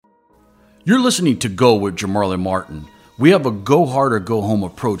You're listening to Go with Jamarlin Martin. We have a go hard or go home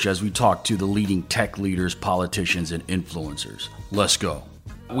approach as we talk to the leading tech leaders, politicians, and influencers. Let's go.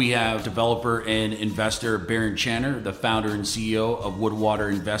 We have developer and investor Baron Channer, the founder and CEO of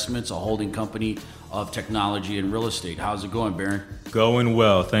Woodwater Investments, a holding company of technology and real estate. How's it going, Baron? Going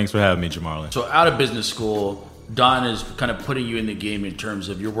well. Thanks for having me, Jamarlin. So out of business school, Don is kind of putting you in the game in terms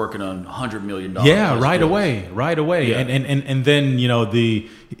of you're working on $100 million. Yeah, right away. Yeah. And then, you know,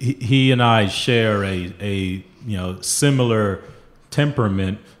 he and I share a similar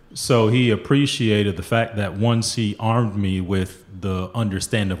temperament. So he appreciated the fact that once he armed me with the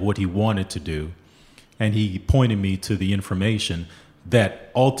understanding of what he wanted to do, and he pointed me to the information,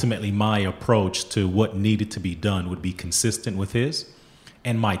 that ultimately my approach to what needed to be done would be consistent with his.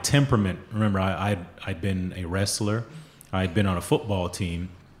 And my temperament, remember, I'd been a wrestler. I'd been on a football team.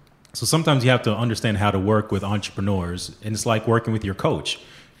 So sometimes you have to understand how to work with entrepreneurs. And it's like working with your coach.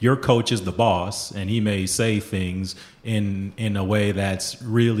 Your coach is the boss, and he may say things in a way that's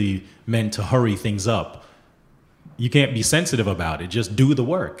really meant to hurry things up. You can't be sensitive about it. Just do the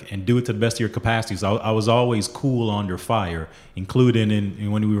work and do it to the best of your capacities. I was always cool under fire, including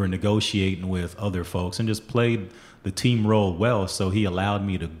in when we were negotiating with other folks, and just played the team role well. So he allowed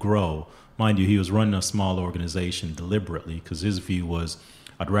me to grow. Mind you, he was running a small organization deliberately because his view was,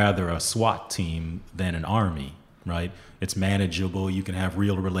 I'd rather a SWAT team than an army, right? It's manageable. You can have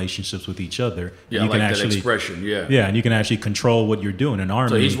real relationships with each other. Yeah, you I like can that expression, yeah. Yeah, and you can actually control what you're doing. An army.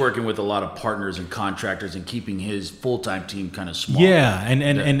 So he's working with a lot of partners and contractors and keeping his full-time team kind of small. Yeah, and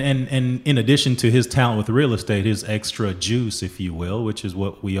in addition to his talent with real estate, his extra juice, if you will, which is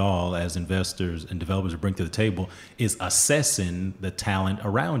what we all as investors and developers bring to the table, is assessing the talent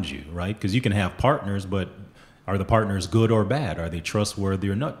around you, right? Because you can have partners, but are the partners good or bad? Are they trustworthy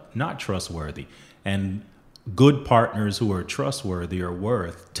or not trustworthy? And good partners who are trustworthy are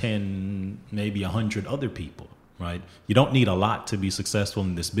worth 10, maybe 100 other people, right? You don't need a lot to be successful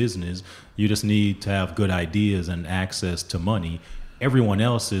in this business. You just need to have good ideas and access to money. Everyone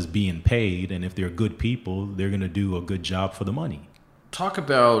else is being paid, and if they're good people, they're going to do a good job for the money. Talk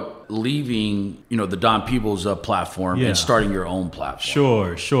about leaving, the Don Peebles platform and starting your own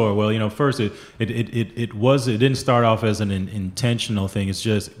platform. Sure. Well, first it didn't start off as an intentional thing. It's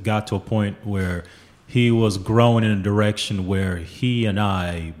just got to a point where he was growing in a direction where he and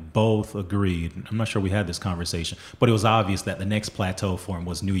I both agreed. I'm not sure we had this conversation, but it was obvious that the next plateau for him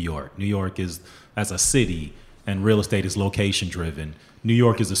was New York. New York is, as a city, and real estate is location driven. New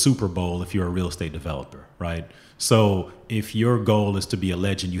York is a Super Bowl if you're a real estate developer, right? So if your goal is to be a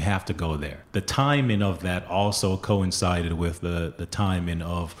legend, you have to go there. The timing of that also coincided with the timing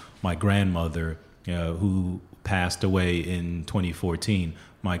of my grandmother, who passed away in 2014.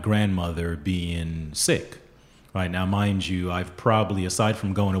 My grandmother being sick. Right now, mind you, I've probably, aside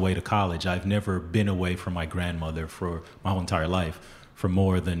from going away to college, I've never been away from my grandmother for my whole entire life for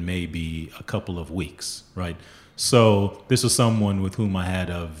more than maybe a couple of weeks, right? So this was someone with whom I had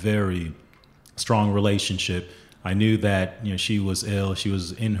a very strong relationship. I knew that she was ill. She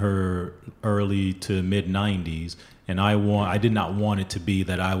was in her early to mid 90s, and I did not want it to be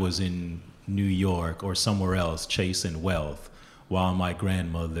that I was in New York or somewhere else chasing wealth while my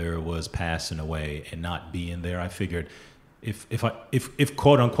grandmother was passing away and not being there. I figured if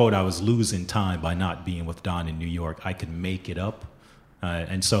quote unquote I was losing time by not being with Don in New York, I could make it up.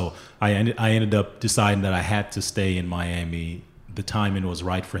 And so I ended up deciding that I had to stay in Miami. The timing was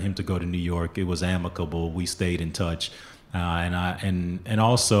right for him to go to New York. It was amicable. We stayed in touch. And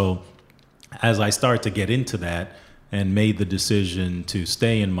also, as I started to get into that and made the decision to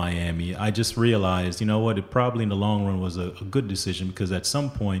stay in Miami, I just realized, it probably in the long run was a good decision, because at some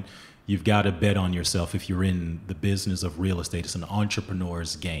point you've got to bet on yourself. If you're in the business of real estate, it's an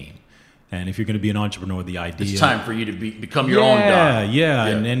entrepreneur's game. And if you're going to be an entrepreneur, the idea, it's time for you to become your own Don. Yeah.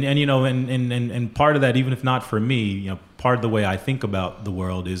 And part of that, even if not for me, part of the way I think about the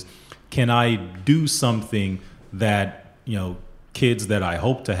world is, can I do something that, kids that I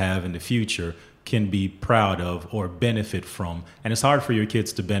hope to have in the future can be proud of or benefit from? And it's hard for your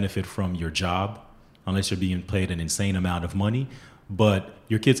kids to benefit from your job unless you're being paid an insane amount of money. But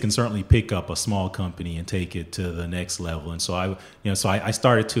your kids can certainly pick up a small company and take it to the next level. And so I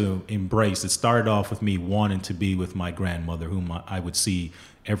started to embrace. It started off with me wanting to be with my grandmother, whom I would see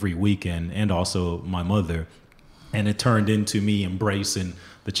every weekend, and also my mother. And it turned into me embracing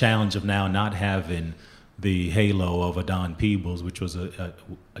the challenge of now not having the halo of a Don Peebles, which was a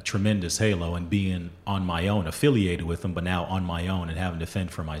tremendous halo, and being on my own, affiliated with them, but now on my own and having to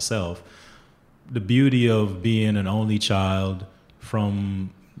fend for myself. The beauty of being an only child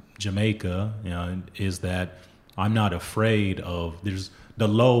from Jamaica, is that I'm not afraid of,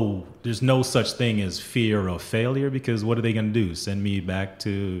 there's no such thing as fear of failure, because what are they going to do? Send me back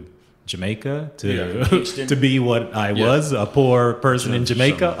to Jamaica to be what I was, a poor person in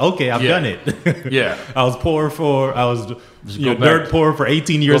Jamaica? Okay, I've done it. Yeah. I was dirt poor for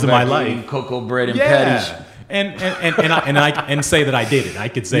 18 years of my life. Cocoa bread and patties. And say that I did it. I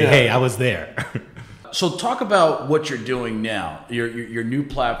could say, hey, I was there. So talk about what you're doing now. Your new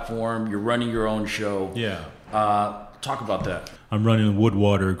platform. You're running your own show. Yeah. Talk about that. I'm running the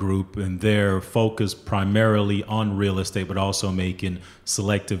Woodwater Group, and they're focused primarily on real estate, but also making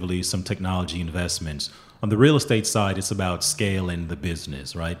selectively some technology investments. On the real estate side, it's about scaling the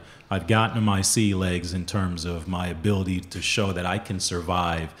business, right? I've gotten my sea legs in terms of my ability to show that I can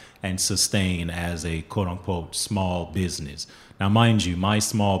survive and sustain as a quote unquote small business. Now, mind you, my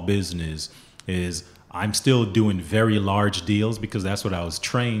small business is I'm still doing very large deals because that's what I was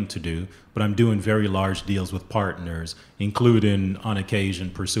trained to do, but I'm doing very large deals with partners, including on occasion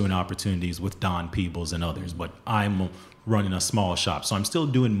pursuing opportunities with Don Peebles and others, but I'm running a small shop. So I'm still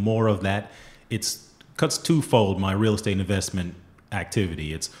doing more of that. It's cuts twofold my real estate investment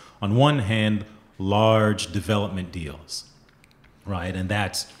activity. It's on one hand, large development deals, right? And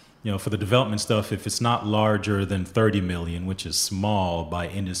that's, for the development stuff, if it's not larger than 30 million, which is small by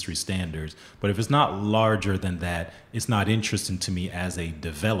industry standards, but if it's not larger than that, it's not interesting to me as a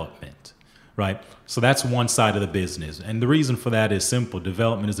development, right? So that's one side of the business. And the reason for that is simple.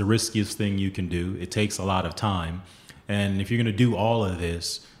 Development is the riskiest thing you can do. It takes a lot of time. And if you're going to do all of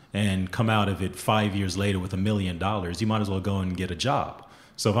this and come out of it 5 years later with $1 million, you might as well go and get a job.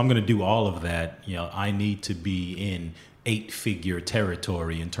 So if I'm going to do all of that, I need to be in 8-figure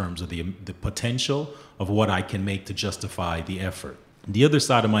territory in terms of the potential of what I can make to justify the effort. The other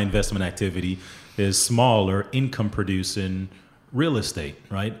side of my investment activity is smaller income producing real estate,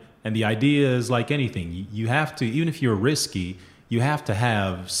 right? And the idea is like anything, you have to, even if you're risky, you have to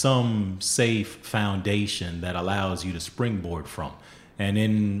have some safe foundation that allows you to springboard from. And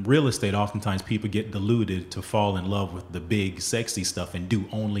in real estate, oftentimes people get deluded to fall in love with the big, sexy stuff and do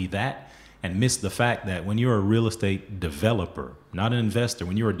only that, and miss the fact that when you're a real estate developer, not an investor,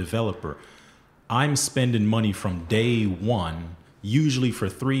 when you're a developer, I'm spending money from day one, usually for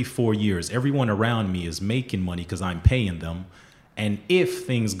 3-4 years. Everyone around me is making money because I'm paying them. And if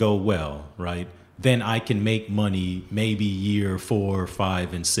things go well, right, then I can make money maybe year 4,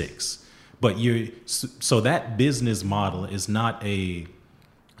 5, and 6. But so that business model is not a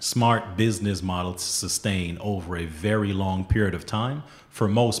smart business model to sustain over a very long period of time for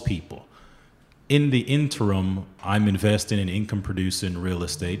most people. In the interim, I'm investing in income-producing real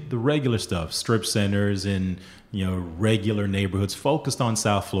estate, the regular stuff, strip centers and regular neighborhoods, focused on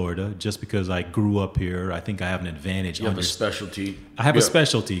South Florida. Just because I grew up here, I think I have an advantage. You have a specialty. I have a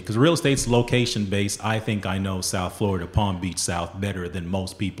specialty because real estate's location-based. I think I know South Florida, Palm Beach South better than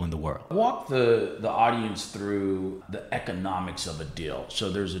most people in the world. Walk the audience through the economics of a deal. So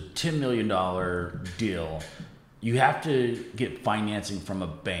there's a $10 million deal. You have to get financing from a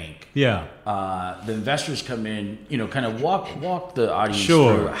bank. Yeah. The investors come in, kind of walk the audience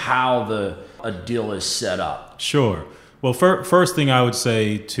through how a deal is set up. Sure. Well, first thing I would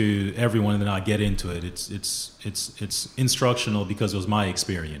say to everyone, and then I'll get into it. It's instructional because it was my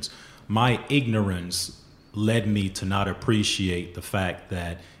experience. My ignorance led me to not appreciate the fact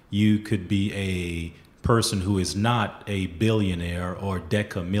that you could be a person who is not a billionaire or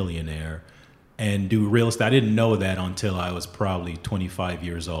decamillionaire and do real estate. I didn't know that until I was probably 25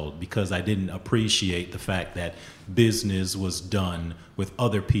 years old, because I didn't appreciate the fact that business was done with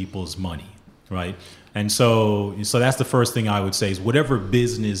other people's money, right? And so that's the first thing I would say is whatever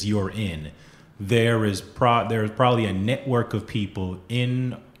business you're in, there's probably a network of people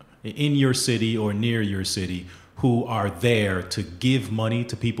in your city or near your city who are there to give money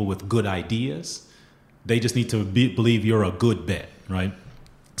to people with good ideas. They just need to believe you're a good bet, right?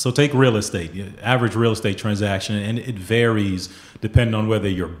 So take real estate, average real estate transaction, and it varies depending on whether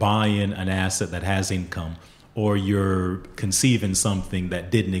you're buying an asset that has income or you're conceiving something that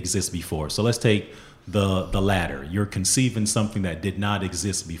didn't exist before. So let's take the latter. You're conceiving something that did not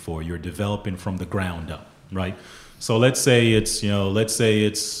exist before. You're developing from the ground up, right? So let's say it's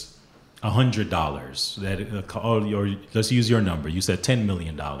 $100 or let's use your number. You said $10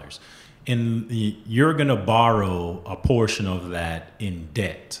 million. And you're going to borrow a portion of that in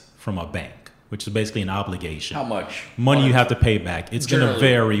debt from a bank, which is basically an obligation. How much? Money you have to pay back. It's going to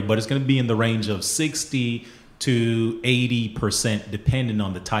vary, but it's going to be in the range of 60 to 80% depending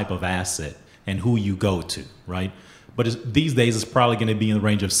on the type of asset and who you go to, right? But these days, it's probably going to be in the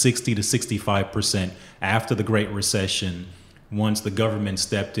range of 60 to 65% after the Great Recession, once the government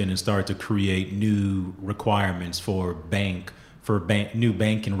stepped in and started to create new requirements for bank for new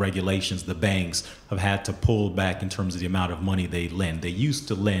banking regulations, the banks have had to pull back in terms of the amount of money they lend. They used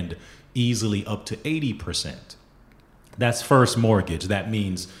to lend easily up to 80%. That's first mortgage. That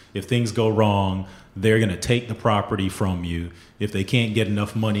means if things go wrong, they're going to take the property from you. If they can't get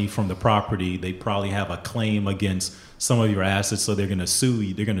enough money from the property, they probably have a claim against some of your assets, so they're going to sue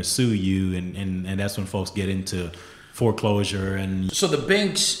you. They're going to sue you, and that's when folks get into foreclosure. And so the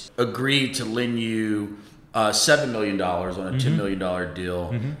banks agreed to lend you $7 million on a $10 million deal.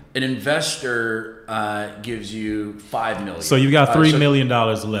 An investor gives you $5 million. So you've got $3 million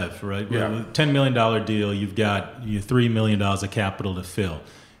left, right? Yeah. With a $10 million deal, you've got your $3 million of capital to fill.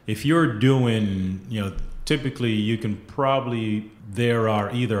 If you're doing, typically you can there are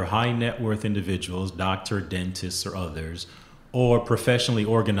either high net worth individuals, doctor, dentists, or others, or professionally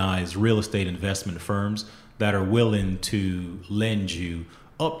organized real estate investment firms that are willing to lend you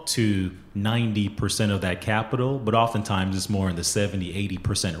up to 90% of that capital, but oftentimes it's more in the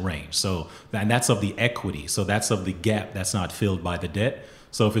 70-80% range. So, and that's of the equity. So that's of the gap that's not filled by the debt.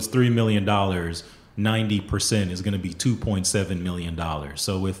 So if it's $3 million, 90% is going to be $2.7 million.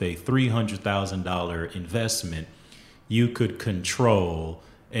 So with a $300,000 investment, you could control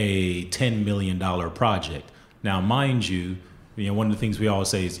a $10 million project. Now, mind you, one of the things we always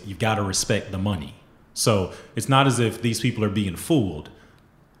say is you've got to respect the money. So it's not as if these people are being fooled.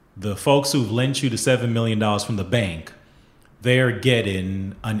 The folks who've lent you the $7 million from the bank, they're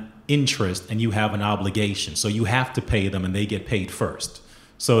getting an interest and you have an obligation. So you have to pay them and they get paid first.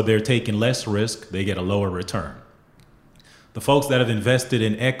 So they're taking less risk, they get a lower return. The folks that have invested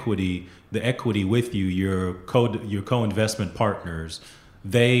in equity, the equity with you, your co-investment partners,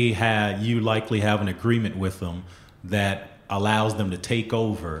 you likely have an agreement with them that allows them to take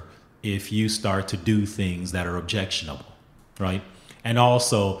over if you start to do things that are objectionable, right? And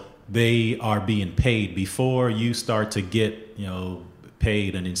also, they are being paid before you start to get,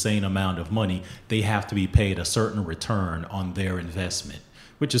 paid an insane amount of money. They have to be paid a certain return on their investment,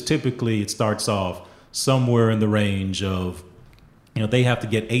 which is typically, it starts off somewhere in the range of, they have to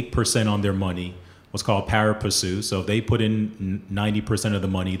get 8% on their money, what's called pari passu. So if they put in 90% of the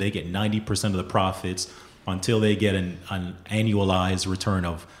money, they get 90% of the profits until they get an annualized return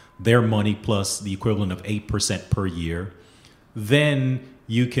of their money plus the equivalent of 8% per year. Then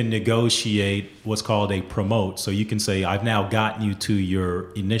you can negotiate what's called a promote. So you can say, I've now gotten you to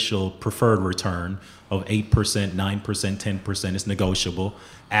your initial preferred return of 8%, 9%, 10%. It's negotiable.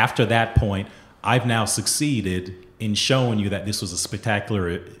 After that point, I've now succeeded in showing you that this was a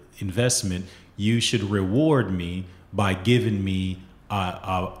spectacular investment. You should reward me by giving me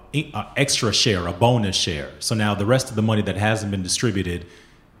a extra share, a bonus share. So now the rest of the money that hasn't been distributed,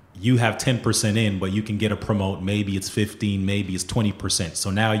 you have 10% in, but you can get a promote. Maybe it's 15, maybe it's 20%. So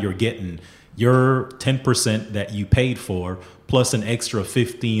now you're getting your 10% that you paid for plus an extra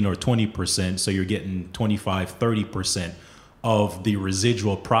 15 or 20%. So you're getting 25, 30% of the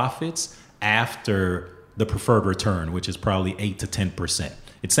residual profits after the preferred return, which is probably 8 to 10%.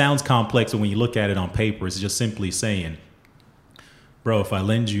 It sounds complex, but when you look at it on paper, it's just simply saying, bro, if I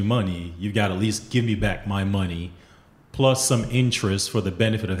lend you money, you got to at least give me back my money plus some interest for the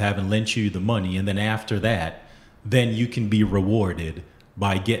benefit of having lent you the money. And then after that, then you can be rewarded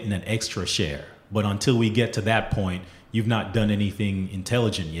by getting an extra share. But until we get to that point, you've not done anything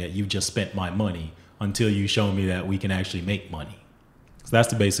intelligent yet. You've just spent my money until you show me that we can actually make money. So that's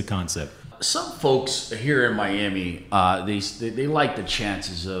the basic concept. Some folks here in Miami, they like the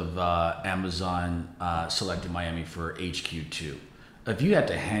chances of Amazon selecting Miami for HQ2. If you had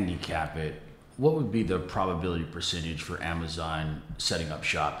to handicap it, what would be the probability percentage for Amazon setting up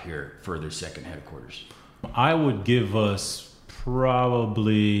shop here for their second headquarters? I would give us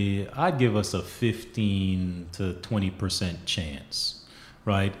I'd give us a 15 to 20% chance,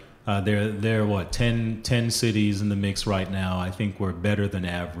 right? There are 10 cities in the mix right now. I think we're better than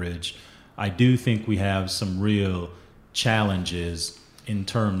average. I do think we have some real challenges in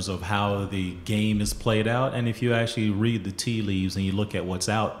terms of how the game is played out. And if you actually read the tea leaves and you look at what's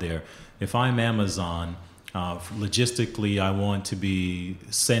out there, if I'm Amazon, logistically, I want to be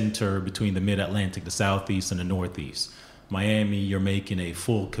center between the Mid-Atlantic, the Southeast, and the Northeast. Miami, you're making a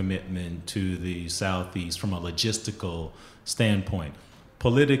full commitment to the Southeast from a logistical standpoint.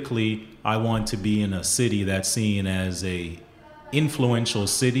 Politically, I want to be in a city that's seen as a influential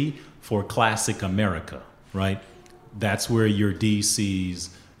city for classic America, right? That's where your DCs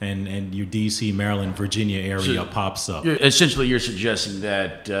and your DC, Maryland, Virginia area pops up. Essentially, you're suggesting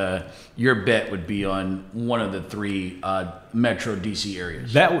that your bet would be on one of the three metro DC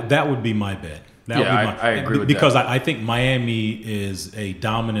areas. That would be my bet. I agree with because that. I think Miami is a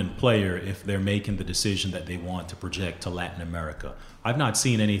dominant player if they're making the decision that they want to project to Latin America. I've not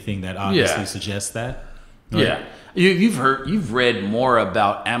seen anything that obviously suggests that. Right? Yeah, you've read more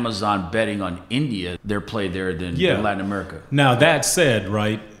about Amazon betting on India, their play there than Latin America. Now that said,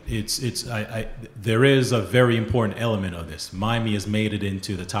 right, there is a very important element of this. Miami has made it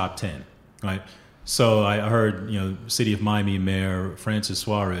into the top 10, right? So I heard, City of Miami Mayor Francis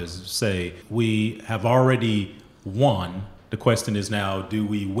Suarez say, we have already won. The question is now, do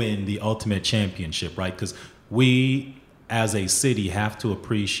we win the ultimate championship, right? Because we, as a city, have to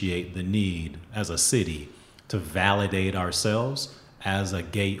appreciate the need, as a city, to validate ourselves as a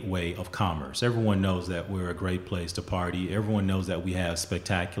gateway of commerce. Everyone knows that we're a great place to party. Everyone knows that we have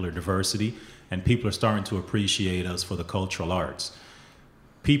spectacular diversity, and people are starting to appreciate us for the cultural arts.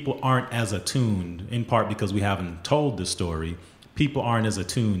 People aren't as attuned, in part because we haven't told the story, people aren't as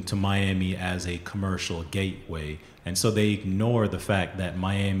attuned to Miami as a commercial gateway. And so they ignore the fact that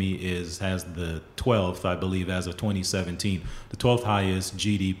Miami has the 12th, I believe, as of 2017, the 12th highest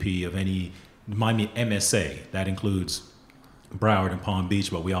GDP of any Miami MSA. That includes Broward and Palm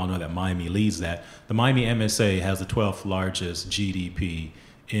Beach, but we all know that Miami leads that. The Miami MSA has the 12th largest GDP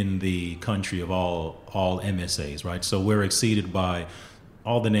in the country of all MSAs, right? So we're exceeded by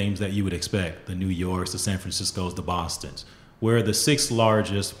all the names that you would expect, the New Yorks, the San Franciscos, the Bostons. We're the 6th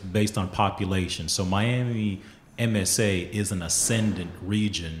largest based on population. So Miami MSA is an ascendant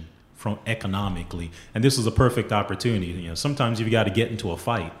region from economically. And this is a perfect opportunity. Sometimes you've got to get into a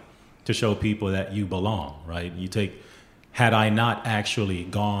fight to show people that you belong, right? Had I not actually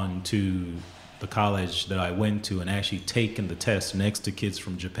gone to the college that I went to and actually taken the test next to kids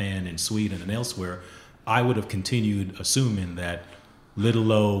from Japan and Sweden and elsewhere, I would have continued assuming that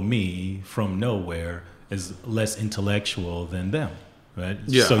little old me from nowhere is less intellectual than them, right?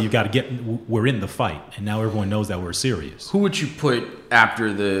 Yeah. So you got to we're in the fight, and now everyone knows that we're serious. Who would you put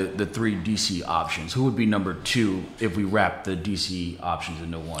after the 3 DC options? Who would be number 2 if we wrap the DC options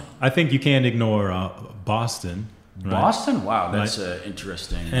into one? I think you can't ignore Boston. Right? Boston? Wow, that's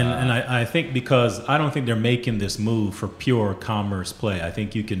interesting. And I think because I don't think they're making this move for pure commerce play. I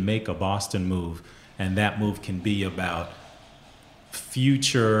think you can make a Boston move, and that move can be about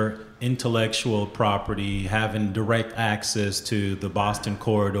future intellectual property, having direct access to the Boston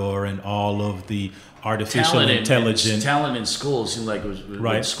corridor and all of the artificial intelligence. Talent in school seemed like it was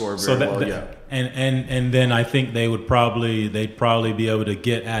right. Score very well. Yeah. And then I think they'd probably be able to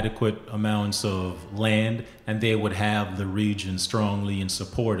get adequate amounts of land, and they would have the region strongly in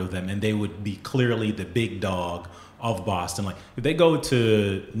support of them, and they would be clearly the big dog of Boston. Like if they go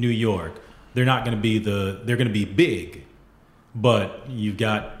to New York, they're going to be big. But you've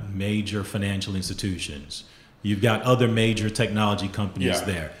got major financial institutions. You've got other major technology companies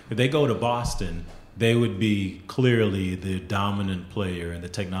there. If they go to Boston, they would be clearly the dominant player in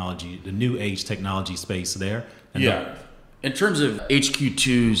the new age technology space there. And in terms of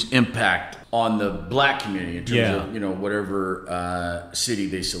HQ2's impact on the black community, in terms of whatever city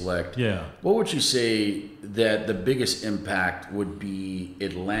they select, what would you say that the biggest impact would be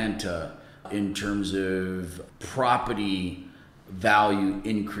Atlanta in terms of property value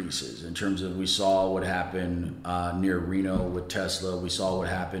increases, in terms of we saw what happened near Reno with Tesla, we saw what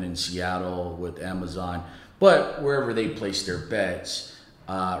happened in Seattle with Amazon, but wherever they place their bets,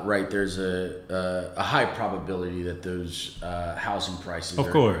 there's a high probability that those housing prices are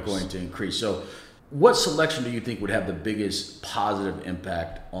going to increase. So what selection do you think would have the biggest positive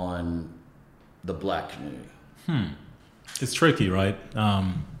impact on the black community? It's tricky, right?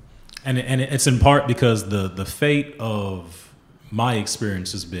 And it's in part because the fate of my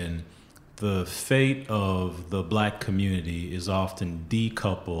experience has been the fate of the black community is often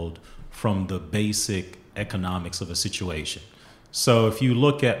decoupled from the basic economics of a situation. So if you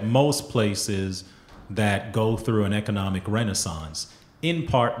look at most places that go through an economic renaissance, in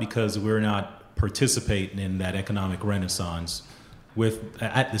part because we're not participating in that economic renaissance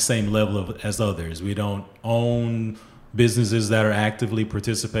at the same level as others. We don't own businesses that are actively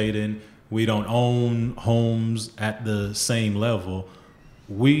participating. We don't own homes at the same level.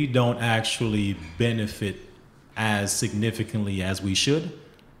 We don't actually benefit as significantly as we should.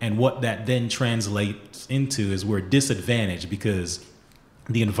 And what that then translates into is we're disadvantaged because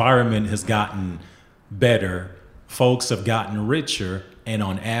the environment has gotten better, folks have gotten richer, and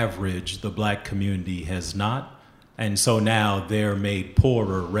on average, the black community has not. And so now they're made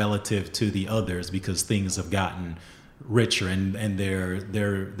poorer relative to the others because things have gotten richer, and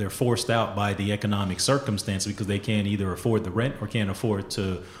they're forced out by the economic circumstance because they can't either afford the rent or can't afford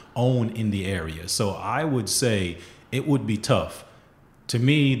to own in the area. So I would say it would be tough To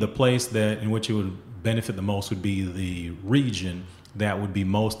me, the place that in which it would benefit the most would be the region that would be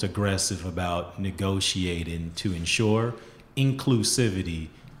most aggressive about negotiating to ensure inclusivity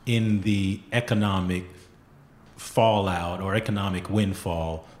in the economic fallout or economic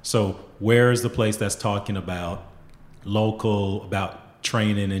windfall. So where is the place that's talking about about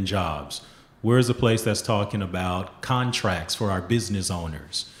training and jobs? Where's the place that's talking about contracts for our business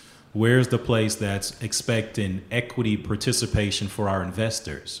owners? Where's the place that's expecting equity participation for our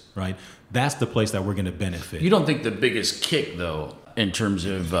investors, right? That's the place that we're going to benefit. You don't think the biggest kick, though, in terms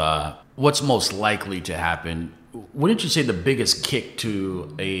of what's most likely to happen, wouldn't you say the biggest kick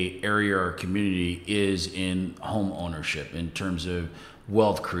to a area or community is in home ownership in terms of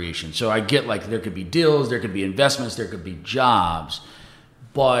wealth creation? So I get like there could be deals, there could be investments, there could be jobs,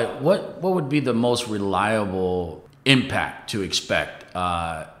 but what would be the most reliable impact to expect,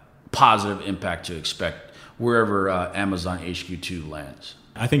 positive impact to expect wherever Amazon HQ2 lands?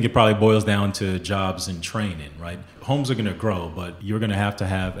 I think it probably boils down to jobs and training, right? Homes are going to grow, but you're going to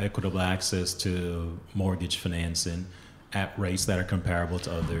have equitable access to mortgage financing at rates that are comparable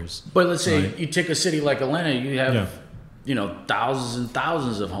to others. But let's say you take a city like Atlanta, you have thousands and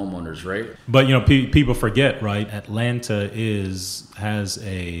thousands of homeowners, right? But people forget, right? Atlanta has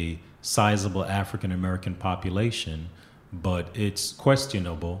a sizable African American population, but it's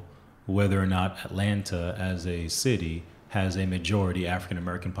questionable whether or not Atlanta as a city has a majority African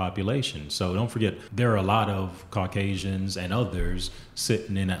American population. So don't forget, there are a lot of Caucasians and others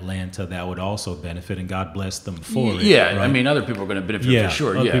sitting in Atlanta that would also benefit, and God bless them for it. Yeah, right? I mean, other people are going to benefit for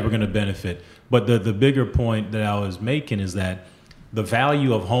sure. Other people are going to benefit. But the bigger point that I was making is that the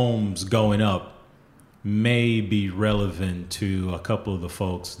value of homes going up may be relevant to a couple of the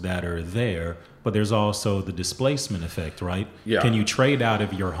folks that are there, but there's also the displacement effect, right? Yeah. Can you trade out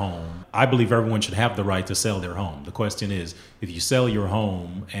of your home? I believe everyone should have the right to sell their home. The question is, if you sell your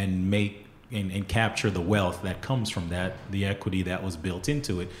home and make and capture the wealth that comes from that, the equity that was built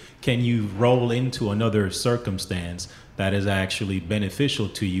into it, can you roll into another circumstance that is actually beneficial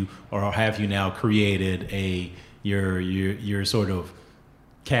to you, or have you now created you're sort of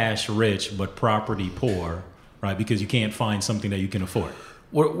cash rich but property poor, right? Because you can't find something that you can afford.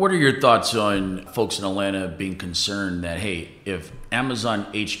 What are your thoughts on folks in Atlanta being concerned that, hey, if Amazon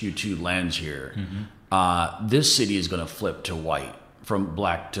HQ2 lands here, this city is going to flip to white, from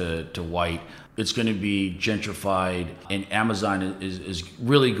black to white. It's going to be gentrified, and Amazon is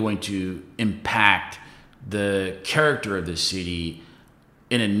really going to impact the character of the city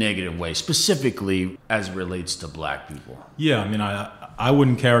in a negative way, specifically as it relates to black people. Yeah, I mean, I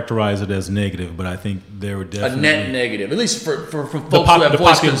wouldn't characterize it as negative, but I think there were definitely a net negative, at least for folks who have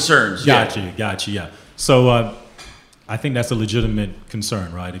voiced concerns. Got you. So I think that's a legitimate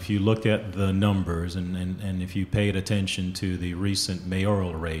concern, right? If you look at the numbers and if you paid attention to the recent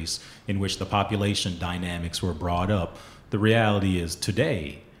mayoral race in which the population dynamics were brought up, the reality is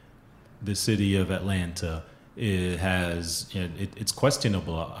today the city of Atlanta it's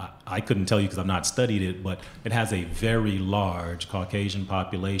questionable. I couldn't tell you because I've not studied it, but it has a very large Caucasian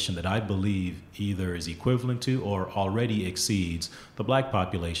population that I believe either is equivalent to or already exceeds the black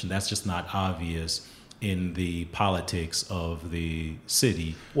population. That's just not obvious in the politics of the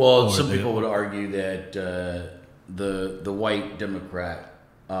city. Well, some people would argue that the white Democrat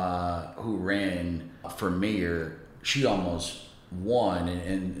who ran for mayor, she almost won,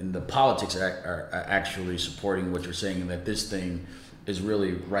 and the politics are actually supporting what you're saying, and that this thing is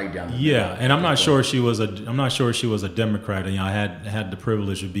really right down the middle. And I'm not sure she was a Democrat. And, I had the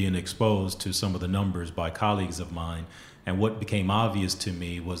privilege of being exposed to some of the numbers by colleagues of mine, and what became obvious to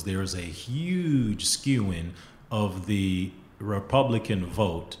me was there is a huge skewing of the Republican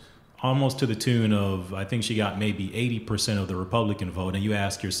vote, almost to the tune of, I think she got maybe 80% of the Republican vote. And you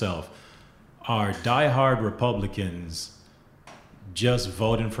ask yourself, are diehard Republicans just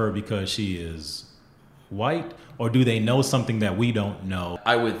voting for her because she is white, or do they know something that we don't know?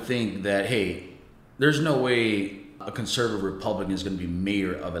 I would think that, hey, there's no way a conservative Republican is going to be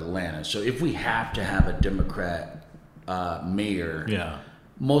mayor of Atlanta. So if we have to have a Democrat mayor,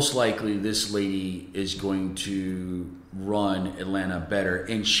 most likely this lady is going to run Atlanta better,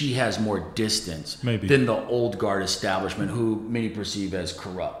 and she has more distance than the old guard establishment, who many perceive as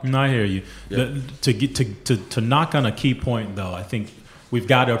corrupt. I hear you. Yeah. To knock on a key point, though, I think we've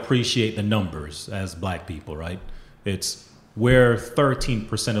got to appreciate the numbers as black people, right? We're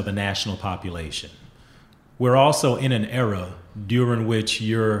 13% of the national population. We're also in an era during which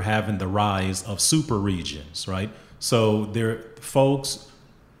you're having the rise of super regions, right? So folks,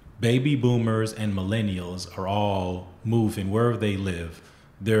 baby boomers and millennials are all moving wherever they live.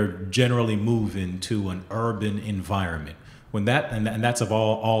 They're generally moving to an urban environment, and that's of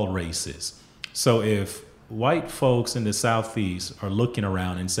all races. So if white folks in the Southeast are looking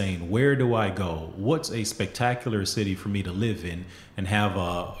around and saying, where do I go? What's a spectacular city for me to live in and have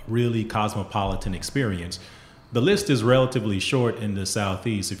a really cosmopolitan experience? The list is relatively short in the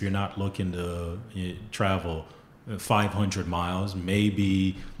Southeast if you're not looking to travel 500 miles.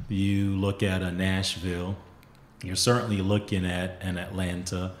 Maybe you look at a Nashville. You're certainly looking at an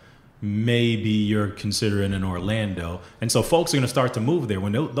Atlanta. Maybe you're considering an Orlando. And so folks are going to start to move there.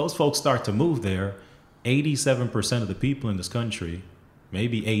 When those folks start to move there, 87% of the people in this country,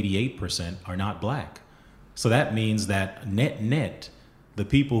 maybe 88%, are not black. So that means that net, the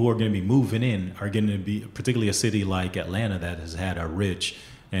people who are going to be moving in are going to be, particularly a city like Atlanta that has had a rich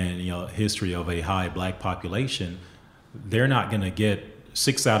and history of a high black population. They're not going to get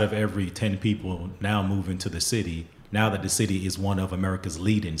 6 out of every 10 people now moving to the city, now that the city is one of America's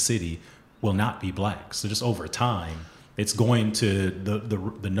leading city, will not be black. So just over time, it's going to,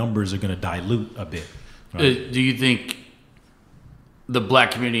 the numbers are going to dilute a bit. Right? Do you think the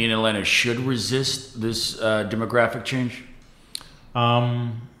black community in Atlanta should resist this demographic change?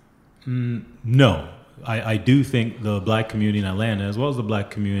 No. I do think the black community in Atlanta, as well as the black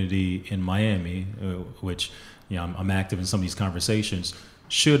community in Miami, which I'm active in some of these conversations,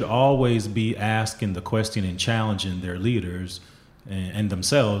 should always be asking the question and challenging their leaders and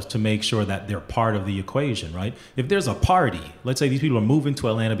themselves to make sure that they're part of the equation, right? If there's a party, let's say these people are moving to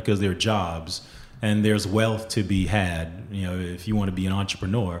Atlanta because they're jobs and there's wealth to be had, if you want to be an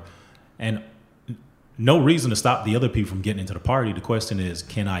entrepreneur, and no reason to stop the other people from getting into the party. The question is,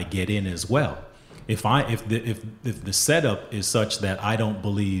 can I get in as well? If the setup is such that I don't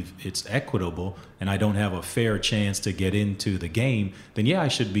believe it's equitable and I don't have a fair chance to get into the game, then I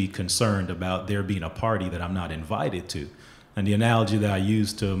should be concerned about there being a party that I'm not invited to. And the analogy that I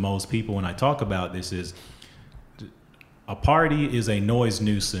use to most people when I talk about this is, a party is a noise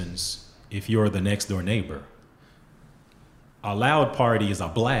nuisance if you're the next door neighbor. A loud party is a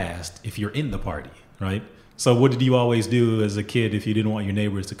blast if you're in the party, right? So what did you always do as a kid if you didn't want your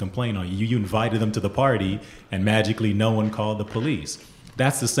neighbors to complain on you? You invited them to the party and magically no one called the police.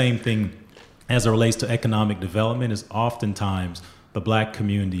 That's the same thing as it relates to economic development. Is oftentimes the black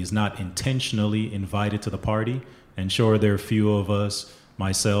community is not intentionally invited to the party. And sure, there are a few of us,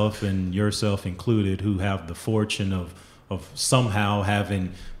 myself and yourself included, who have the fortune of somehow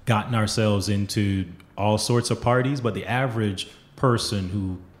having gotten ourselves into all sorts of parties, but the average person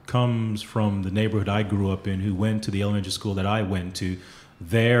who comes from the neighborhood I grew up in, who went to the elementary school that I went to,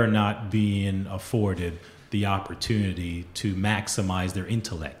 they're not being afforded the opportunity to maximize their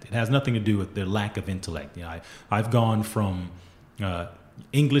intellect. It has nothing to do with their lack of intellect. I've gone from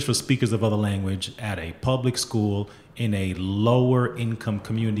English for speakers of other language at a public school in a lower income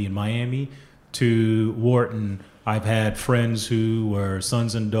community in Miami to Wharton. I've had friends who were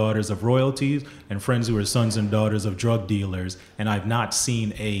sons and daughters of royalties and friends who were sons and daughters of drug dealers, and I've not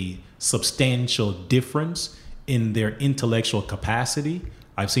seen a substantial difference in their intellectual capacity.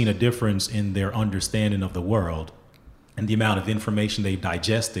 I've seen a difference in their understanding of the world and the amount of information they've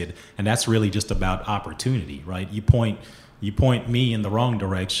digested, and that's really just about opportunity, right? You point me in the wrong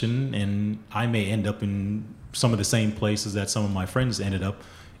direction, and I may end up in some of the same places that some of my friends ended up,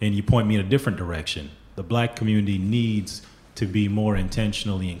 and you point me in a different direction. The black community needs to be more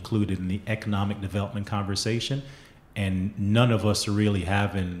intentionally included in the economic development conversation, and none of us are really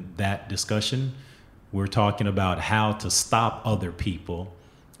having that discussion. We're talking about how to stop other people.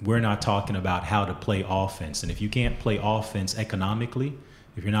 We're not talking about how to play offense. And if you can't play offense economically,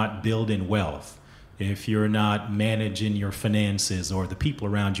 if you're not building wealth, if you're not managing your finances, or the people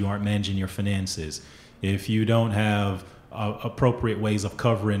around you aren't managing your finances, if you don't have appropriate ways of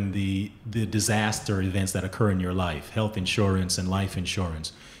covering the disaster events that occur in your life, health insurance and life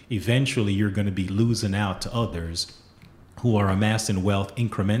insurance, eventually you're going to be losing out to others who are amassing wealth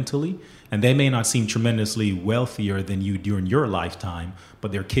incrementally, and they may not seem tremendously wealthier than you during your lifetime,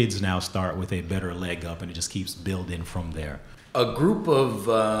 but their kids now start with a better leg up, and it just keeps building from there. A group of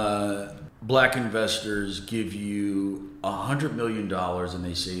black investors give you $100 million, and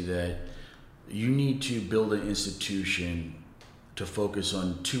they say that you need to build an institution to focus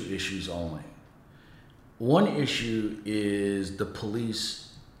on 2 issues only. One issue is the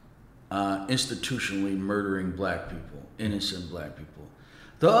police institutionally murdering black people, innocent black people.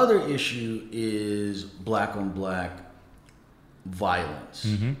 The other issue is black on black violence.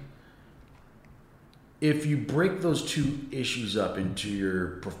 Mm-hmm. If you break those 2 issues up into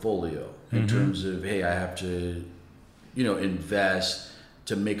your portfolio in terms of, hey, I have to, invest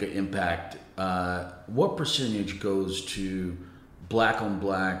to make an impact, what percentage goes to black on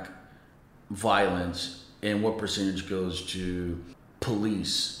black violence and what percentage goes to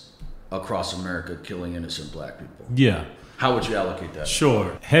police across America killing innocent black people? Yeah. How would you allocate that?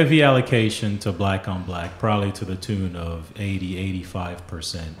 Sure. Heavy allocation to black on black, probably to the tune of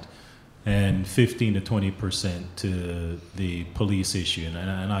 85%, and 15 to 20% to the police issue.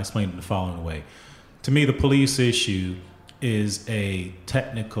 And I explained it the following way. To me, the police issue is a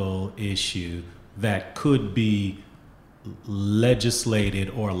technical issue that could be legislated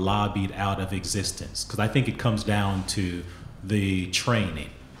or lobbied out of existence, because I think it comes down to the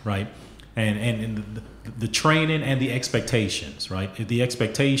training, right? And the training and the expectations, right?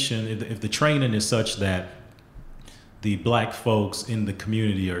 If the training is such that the black folks in the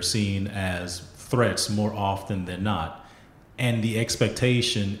community are seen as threats more often than not, and the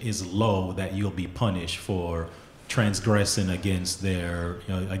expectation is low that you'll be punished for transgressing against their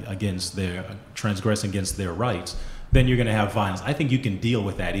rights, then you're going to have violence. I think you can deal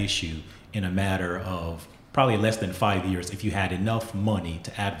with that issue in a matter of probably less than 5 years if you had enough money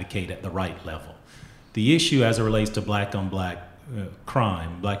to advocate at the right level. The issue as it relates to black on black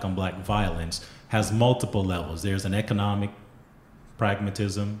crime, black on black violence, has multiple levels. There's an economic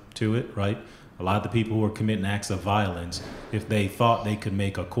pragmatism to it, right? A lot of the people who are committing acts of violence, if they thought they could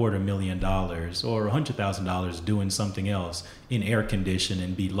make $250,000 or $100,000 doing something else in air condition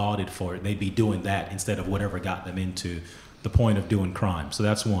and be lauded for it, they'd be doing that instead of whatever got them into the point of doing crime. So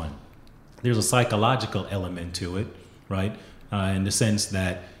that's one. There's a psychological element to it, right? In the sense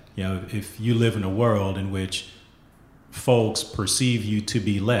that, if you live in a world in which folks perceive you to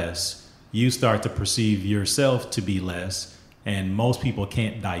be less, you start to perceive yourself to be less, and most people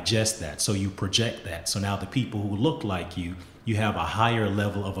can't digest that, so you project that. So now the people who look like you have a higher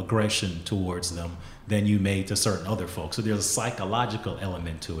level of aggression towards them than you may to certain other folks. So there's a psychological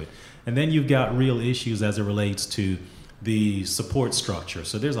element to it. And then you've got real issues as it relates to the support structure.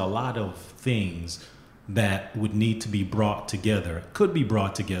 So there's a lot of things that would need to be brought together, could be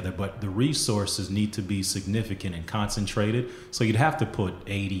brought together, but the resources need to be significant and concentrated. So you'd have to put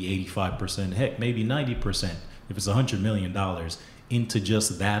 80, 85%, heck, maybe 90%, if it's $100 million, into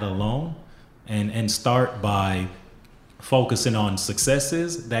just that alone, and start by focusing on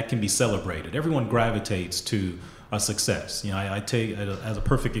successes that can be celebrated. Everyone gravitates to a success. I take, as a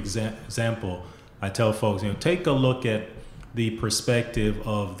perfect example, I tell folks, take a look at the perspective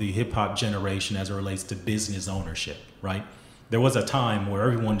of the hip hop generation as it relates to business ownership, right? There was a time where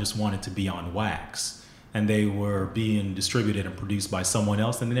everyone just wanted to be on wax, and they were being distributed and produced by someone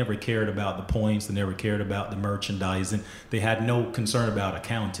else, and they never cared about the points, they never cared about the merchandising, they had no concern about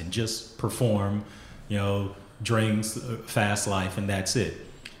accounting, just perform, drinks, fast life, and that's it.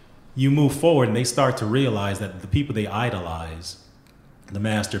 You move forward and they start to realize that the people they idolize, the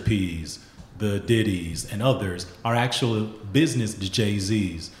Master P's, the Diddy's, and others, are actual business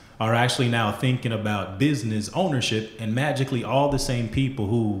Jay-Z's, are actually now thinking about business ownership, and magically all the same people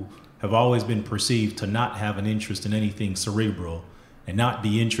who have always been perceived to not have an interest in anything cerebral and not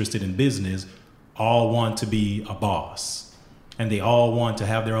be interested in business all want to be a boss. And they all want to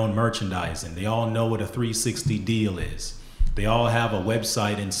have their own merchandising. They all know what a 360 deal is. They all have a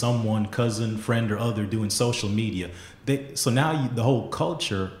website and someone, cousin, friend, or other doing social media. So now the whole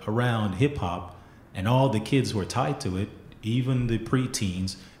culture around hip hop and all the kids who are tied to it, even the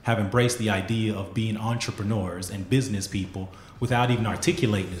preteens, have embraced the idea of being entrepreneurs and business people without even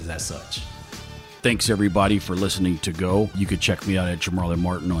articulating it as such. Thanks, everybody, for listening to Go. You could check me out at Jamarlin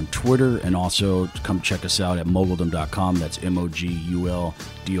Martin on Twitter, and also come check us out at moguldom.com. That's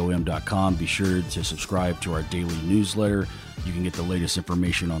moguldom.com. Be sure to subscribe to our daily newsletter. You can get the latest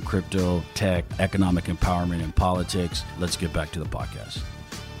information on crypto, tech, economic empowerment, and politics. Let's get back to the podcast.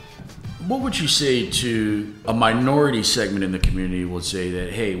 What would you say to a minority segment in the community would say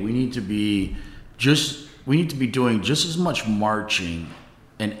that, hey, we need to be doing just as much marching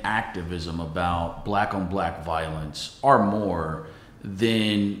and activism about black on black violence or more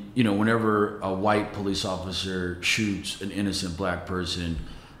than, whenever a white police officer shoots an innocent black person,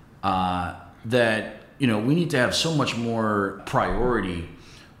 that, we need to have so much more priority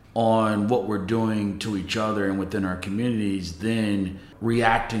on what we're doing to each other and within our communities than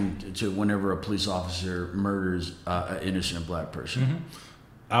reacting to whenever a police officer murders an innocent black person.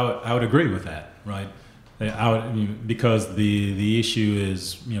 Mm-hmm. I would agree with that, right? Because the issue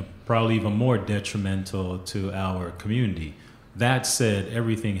is probably even more detrimental to our community. That said,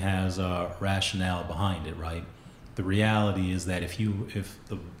 everything has a rationale behind it, right? The reality is that if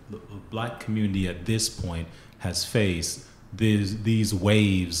the black community at this point has faced these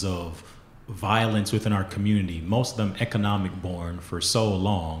waves of violence within our community, most of them economic born, for so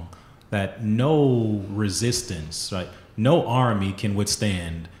long that no resistance, right? No army can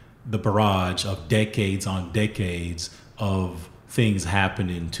withstand the barrage of decades on decades of things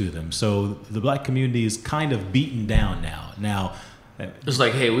happening to them. So the black community is kind of beaten down now. Now, it's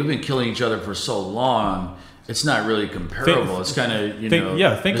like, hey, we've been killing each other for so long. It's not really comparable. It's kind of,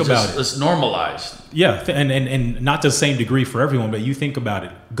 think about it. It's normalized. Yeah, and not to the same degree for everyone, but you think about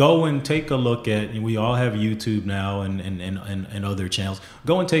it. Go and take a look at, and we all have YouTube now and other channels.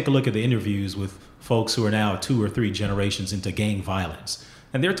 Go and take a look at the interviews with folks who are now 2 or 3 generations into gang violence.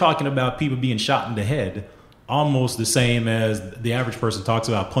 And they're talking about people being shot in the head almost the same as the average person talks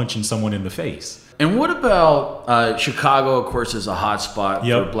about punching someone in the face. And what about Chicago, of course, is a hot spot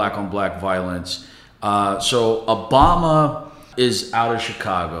for black-on-black violence. So Obama is out of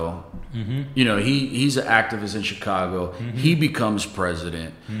Chicago. Mm-hmm. He's an activist in Chicago. Mm-hmm. He becomes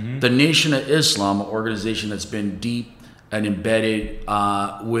president. Mm-hmm. The Nation of Islam, an organization that's been deep and embedded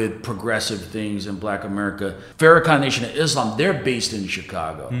with progressive things in Black America. Farrakhan Nation of Islam, they're based in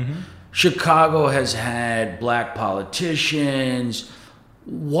Chicago. Mm-hmm. Chicago has had black politicians.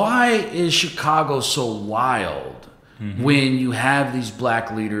 Why is Chicago so wild when you have these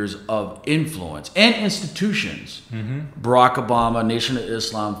black leaders of influence and institutions? Barack Obama, Nation of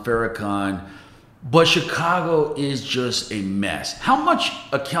Islam, Farrakhan. But Chicago is just a mess. How much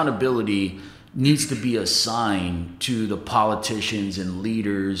accountability needs to be assigned to the politicians and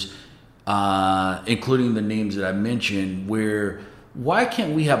leaders, including the names that I mentioned, why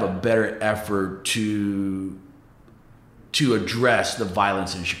can't we have a better effort to address the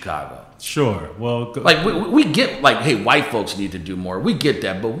violence in Chicago? Sure. Well, we get hey, white folks need to do more. We get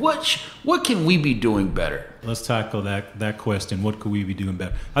that, but what can we be doing better? Let's tackle that question. What could we be doing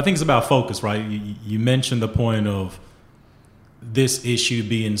better? I think it's about focus, right? You mentioned the point of this issue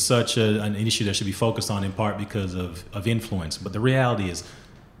being such an issue that should be focused on in part because of influence. But the reality is,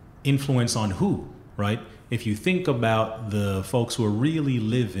 influence on who, right? If you think about the folks who are really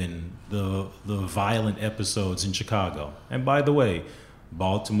living the violent episodes in Chicago, and by the way,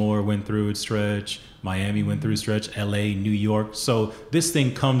 Baltimore went through its stretch, Miami went through its stretch, LA, New York. So this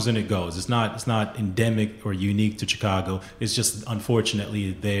thing comes and it goes. It's not endemic or unique to Chicago. It's just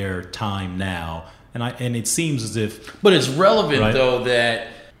unfortunately their time now. And it seems as if, but it's relevant, right, though, that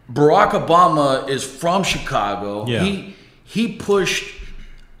Barack Obama is from Chicago. Yeah. He pushed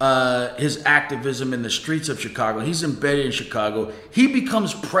his activism in the streets of Chicago. He's embedded in Chicago. He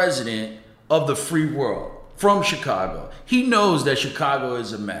becomes president of the free world from Chicago. He knows that Chicago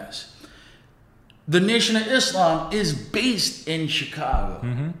is a mess. The Nation of Islam is based in Chicago.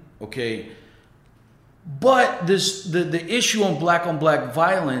 Mm-hmm. Okay. But the issue on black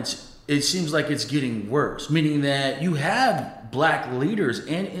violence, it seems like it's getting worse, meaning that you have black leaders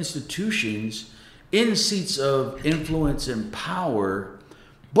and institutions in seats of influence and power,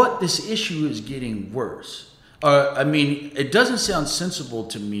 but this issue is getting worse. It doesn't sound sensible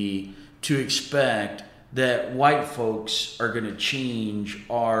to me to expect that white folks are going to change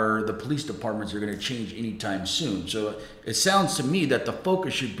or the police departments are going to change anytime soon. So it sounds to me that the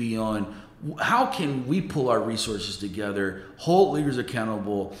focus should be on how can we pull our resources together, hold leaders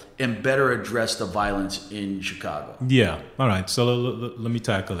accountable, and better address the violence in Chicago. Yeah. All right. So let me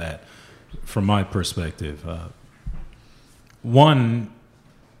tackle that from my perspective. One,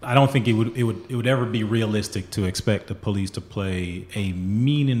 I don't think it would ever be realistic to expect the police to play a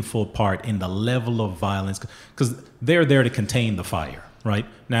meaningful part in the level of violence, because they're there to contain the fire, right?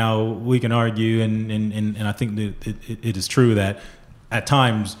 Now, we can argue, and I think that it is true that at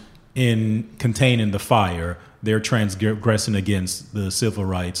times in containing the fire, they're transgressing against the civil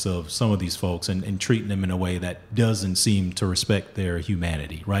rights of some of these folks and treating them in a way that doesn't seem to respect their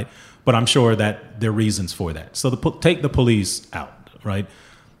humanity, right? But I'm sure that there are reasons for that. So take the police out, right?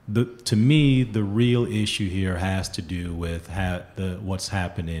 To me, the real issue here has to do with what's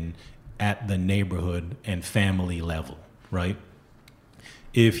happening at the neighborhood and family level, right?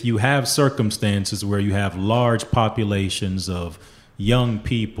 If you have circumstances where you have large populations of young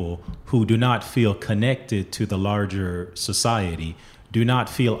people who do not feel connected to the larger society, do not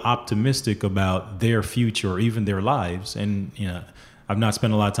feel optimistic about their future or even their lives, and I've not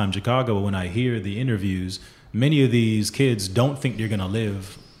spent a lot of time in Chicago, but when I hear the interviews, many of these kids don't think they're going to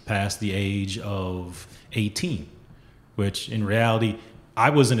live past the age of 18, which in reality, I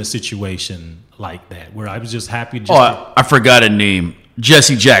was in a situation like that where I was just happy. I forgot a name.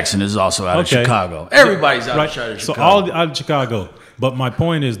 Jesse Jackson is also out of Chicago. Everybody's out of Chicago. So all out of Chicago. But my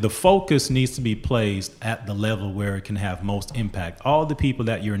point is the focus needs to be placed at the level where it can have most impact. All the people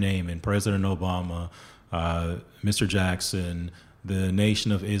that you're naming, President Obama, Mr. Jackson, the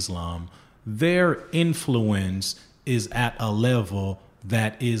Nation of Islam, their influence is at a level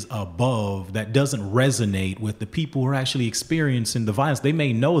that is above, that doesn't resonate with the people who are actually experiencing the violence. They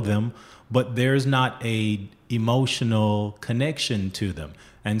may know them, but there's not a emotional connection to them.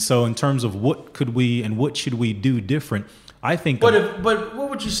 And so in terms of what could we and what should we do different, I think. But what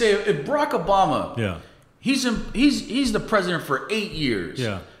would you say if Barack Obama? Yeah. He's the president for 8 years.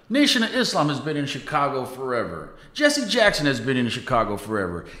 Yeah. Nation of Islam has been in Chicago forever. Jesse Jackson has been in Chicago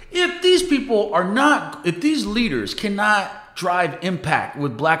forever. If these people are not, if these leaders cannot drive impact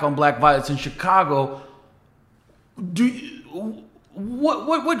with black on black violence in Chicago, who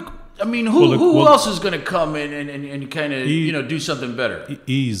else is going to come in and kind of do something better?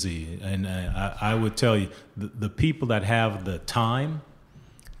 Easy. And I would tell you, the people that have the time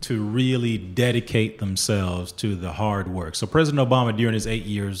to really dedicate themselves to the hard work. So President Obama during his 8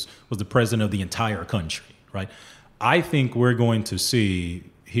 years was the president of the entire country, right? I think we're going to see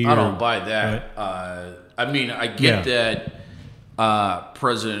here. I don't buy that. Right? I get that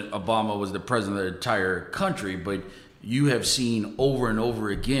President Obama was the president of the entire country, but you have seen over and over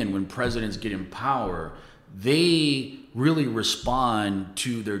again when presidents get in power, they really respond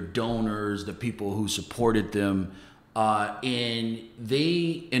to their donors, the people who supported them, in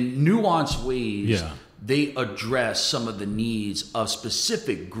nuanced ways. They address some of the needs of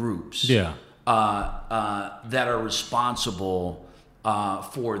specific groups that are responsible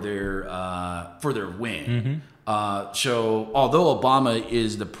for their win. Mm-hmm. So although Obama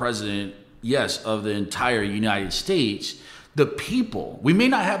is the president, yes, of the entire United States, the people, we may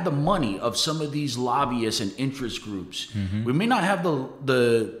not have the money of some of these lobbyists and interest groups. Mm-hmm. We may not have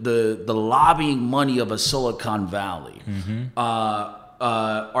the lobbying money of a Silicon Valley,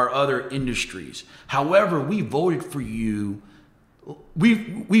 or other industries. However, we voted for you.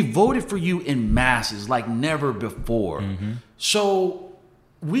 We voted for you in masses like never before. Mm-hmm. So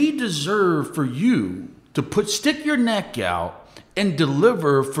we deserve for you to stick your neck out and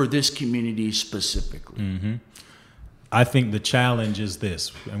deliver for this community specifically. Mm-hmm. I think the challenge is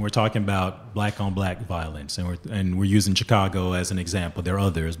this, and we're talking about black on black violence, and we're using Chicago as an example. There are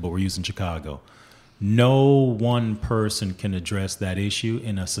others, but we're using Chicago. No one person can address that issue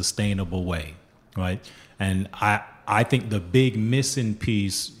in a sustainable way, right? And I think the big missing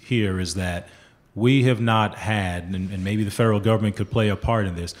piece here is that we have not had, and maybe the federal government could play a part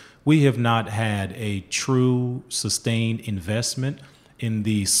in this, we have not had a true sustained investment in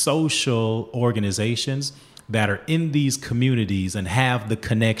the social organizations that are in these communities and have the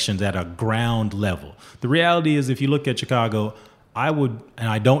connections at a ground level. The reality is, if you look at Chicago, I would, and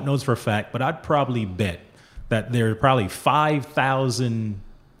I don't know this for a fact, but I'd probably bet that there are probably 5,000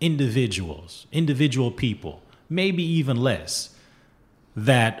 individual people, maybe even less,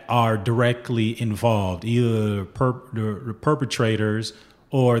 that are directly involved, either the perpetrators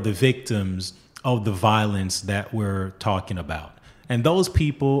or the victims of the violence that we're talking about. And those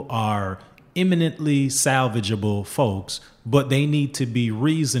people are eminently salvageable folks, but they need to be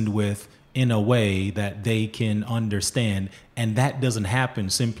reasoned with in a way that they can understand. And that doesn't happen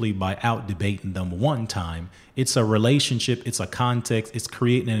simply by out debating them one time. It's a relationship, it's a context, it's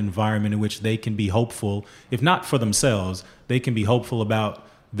creating an environment in which they can be hopeful, if not for themselves, they can be hopeful about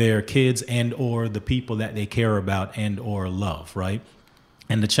their kids and or the people that they care about and or love, right?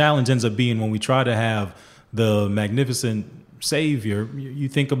 And the challenge ends up being when we try to have the magnificent savior, you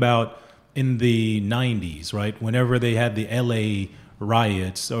think about in the 90s, right? Whenever they had the LA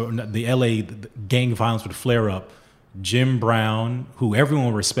riots or the LA gang violence would flare up, Jim Brown, who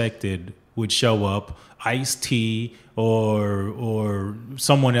everyone respected, would show up. Ice-T or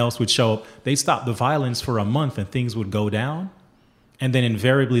someone else would show up. They'd stop the violence for a month and things would go down. And then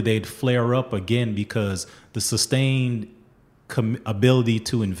invariably they'd flare up again because the sustained ability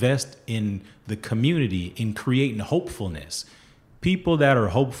to invest in the community, in creating hopefulness. People that are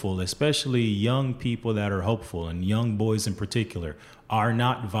hopeful, especially young people that are hopeful, and young boys in particular, are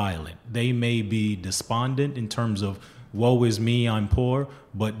not violent. They may be despondent in terms of, woe is me, I'm poor,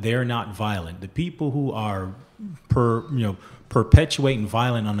 but they're not violent. The people who are perpetuating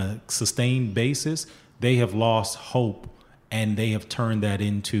violence on a sustained basis, they have lost hope and they have turned that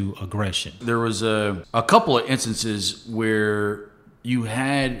into aggression. There was a couple of instances where you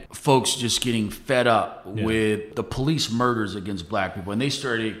had folks just getting fed up with the police murders against black people, and they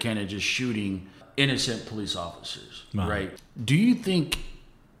started kind of just shooting innocent police officers, right? Do you think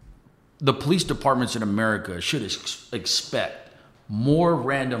the police departments in America should expect more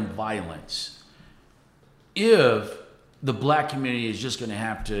random violence if the black community is just going to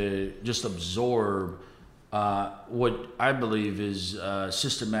have to just absorb what I believe is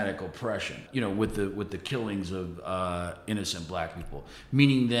systematic oppression, with the killings of innocent black people,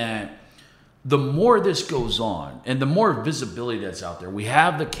 meaning that the more this goes on and the more visibility that's out there, we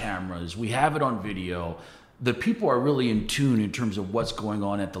have the cameras, we have it on video, the people are really in tune in terms of what's going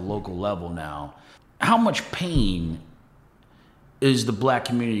on at the local level now. How much pain is the black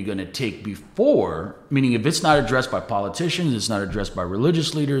community going to take before, meaning if it's not addressed by politicians, it's not addressed by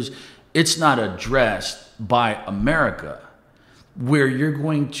religious leaders, it's not addressed by America, where you're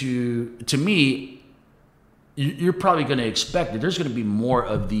going to me, you're probably going to expect that there's going to be more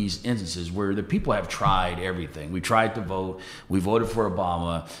of these instances where the people have tried everything. We tried to vote. We voted for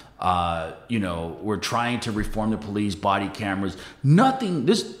Obama. We're trying to reform the police, body cameras.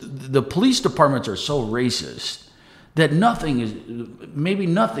 The police departments are so racist that nothing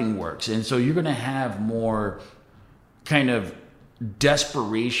works. And so you're going to have more kind of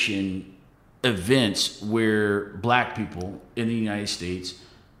desperation events where black people in the United States,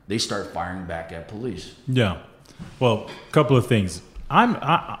 they start firing back at police. Yeah. Well, a couple of things. I'm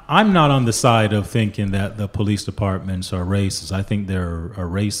not on the side of thinking that the police departments are racist. I think there are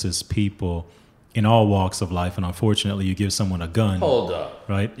racist people in all walks of life, and unfortunately, you give someone a gun. Hold up.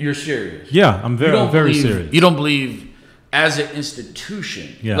 Right? You're serious? Yeah, I'm very serious. You don't believe as an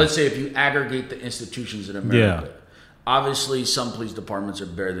institution, yeah. Let's say if you aggregate the institutions in America, yeah. Obviously some police departments are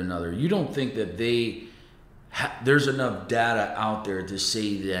better than others. You don't think that there's enough data out there to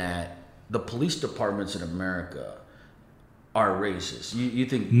say that the police departments in America are racist? You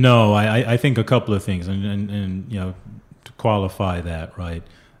think? No, I think a couple of things, and to qualify that, right?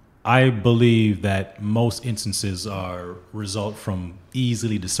 I believe that most instances result from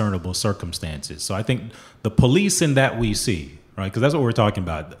easily discernible circumstances. So I think the policing that we see, right, because that's what we're talking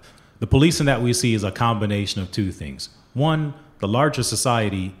about. The policing that we see is a combination of two things. One, the larger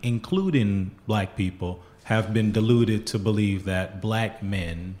society, including black people, have been deluded to believe that black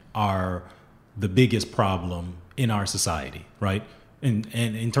men are the biggest problem in our society, right? And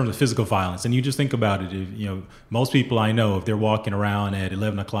in terms of physical violence. And you just think about it, most people I know, if they're walking around at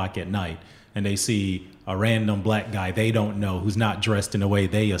 11 o'clock at night and they see a random black guy they don't know who's not dressed in the way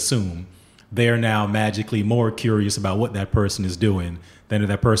they assume, they're now magically more curious about what that person is doing than if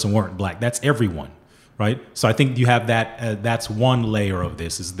that person weren't black. That's everyone, right? So I think you have that, that's one layer of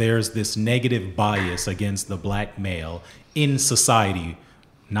this, is there's this negative bias against the black male in society,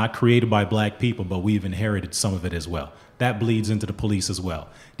 not created by black people, but we've inherited some of it as well. That bleeds into the police as well.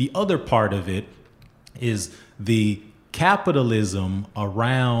 The other part of it is the capitalism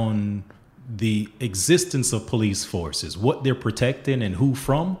around the existence of police forces, what they're protecting and who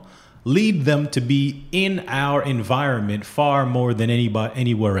from, lead them to be in our environment far more than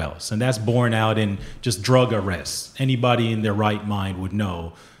anywhere else. And that's borne out in just drug arrests. Anybody in their right mind would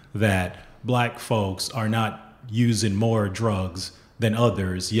know that black folks are not using more drugs than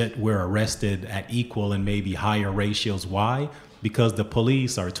others, yet we're arrested at equal and maybe higher ratios. Why? Because the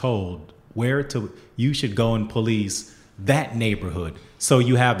police are told you should go and police that neighborhood. So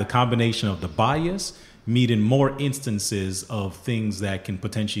you have the combination of the bias meeting more instances of things that can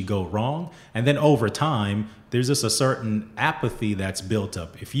potentially go wrong. And then over time, there's just a certain apathy that's built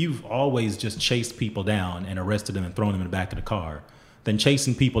up. If you've always just chased people down and arrested them and thrown them in the back of the car, then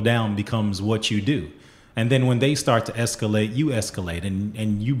chasing people down becomes what you do. And then when they start to escalate, you escalate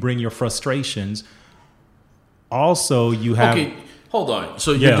and you bring your frustrations. Also, you have... Okay, hold on.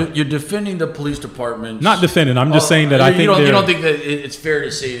 So you're defending the police department? Not defending. I'm just saying that I think you don't think that it's fair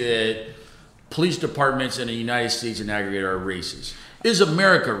to say that police departments in the United States in aggregate are racist? Is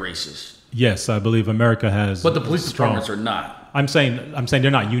America racist? Yes, I believe America has. But the police departments are not. I'm saying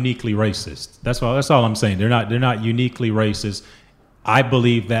they're not uniquely racist. That's all I'm saying. They're not uniquely racist. I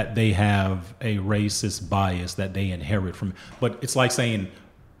believe that they have a racist bias that they inherit from. But it's like saying,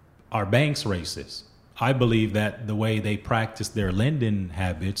 are banks racist? I believe that the way they practice their lending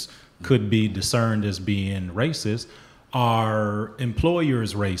habits could be discerned as being racist. Are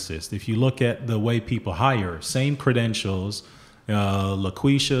employers racist? If you look at the way people hire, same credentials,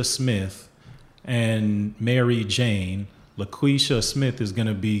 LaQuisha Smith and Mary Jane, LaQuisha Smith is going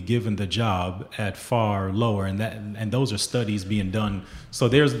to be given the job at far lower, and those are studies being done. So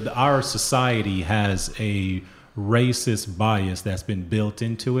our society has a racist bias that's been built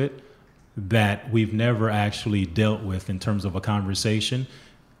into it that we've never actually dealt with in terms of a conversation.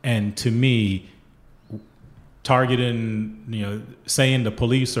 And to me, targeting, saying the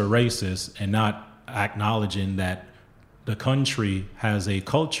police are racist and not acknowledging that the country has a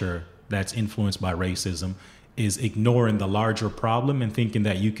culture that's influenced by racism is ignoring the larger problem and thinking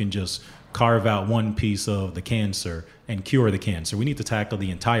that you can just carve out one piece of the cancer and cure the cancer. We need to tackle the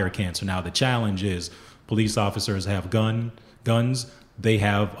entire cancer. Now, the challenge is police officers have guns, they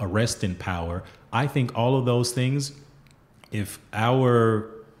have arresting power. I think all of those things, if our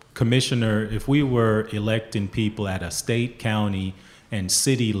commissioner, if we were electing people at a state, county, and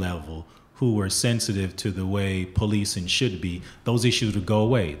city level who were sensitive to the way policing should be, those issues would go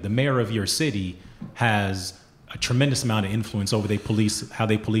away. The mayor of your city has a tremendous amount of influence over how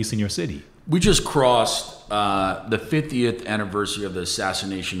they police in your city. We just crossed the 50th anniversary of the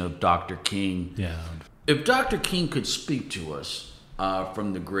assassination of Dr. King. Yeah. If Dr. King could speak to us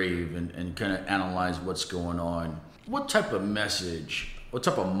from the grave and kind of analyze what's going on, what type of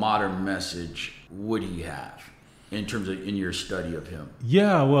modern message would he have in terms of in your study of him?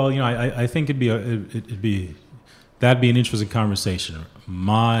 Yeah, well, I think that'd be an interesting conversation.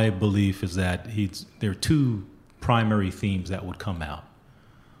 My belief is that there are two primary themes that would come out.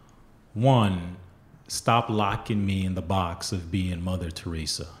 One, stop locking me in the box of being Mother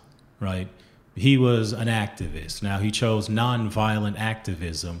Teresa, right? He was an activist. Now, he chose nonviolent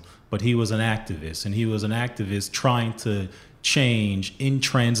activism, but he was an activist, and he was an activist trying to change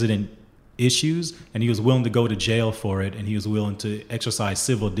intransigent issues, and he was willing to go to jail for it, and he was willing to exercise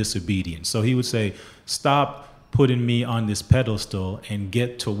civil disobedience. So he would say, stop putting me on this pedestal and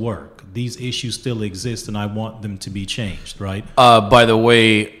get to work. These issues still exist, and I want them to be changed, right? By the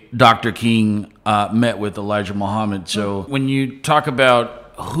way, Dr. King met with Elijah Muhammad. So when you talk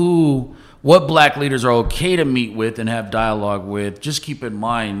about what black leaders are okay to meet with and have dialogue with, just keep in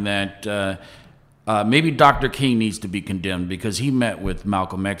mind that maybe Dr. King needs to be condemned because he met with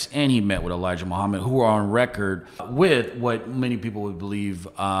Malcolm X and he met with Elijah Muhammad, who are on record with what many people would believe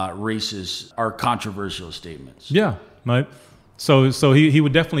racist or controversial statements. Yeah, right. So he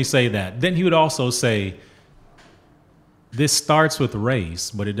would definitely say that. Then he would also say, this starts with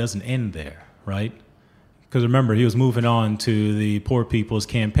race, but it doesn't end there, right? Because remember, he was moving on to the Poor People's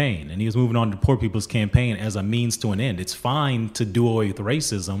Campaign, and he was moving on to the Poor People's Campaign as a means to an end. It's fine to do away with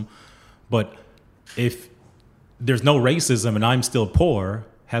racism, but if there's no racism and I'm still poor,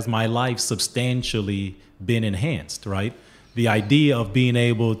 has my life substantially been enhanced, right? The idea of being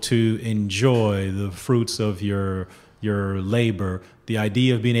able to enjoy the fruits of your labor, the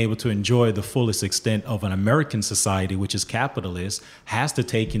idea of being able to enjoy the fullest extent of an American society, which is capitalist, has to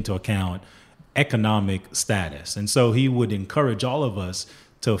take into account economic status. And so he would encourage all of us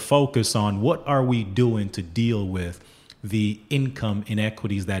to focus on what are we doing to deal with the income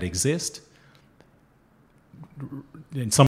inequities that exist. In some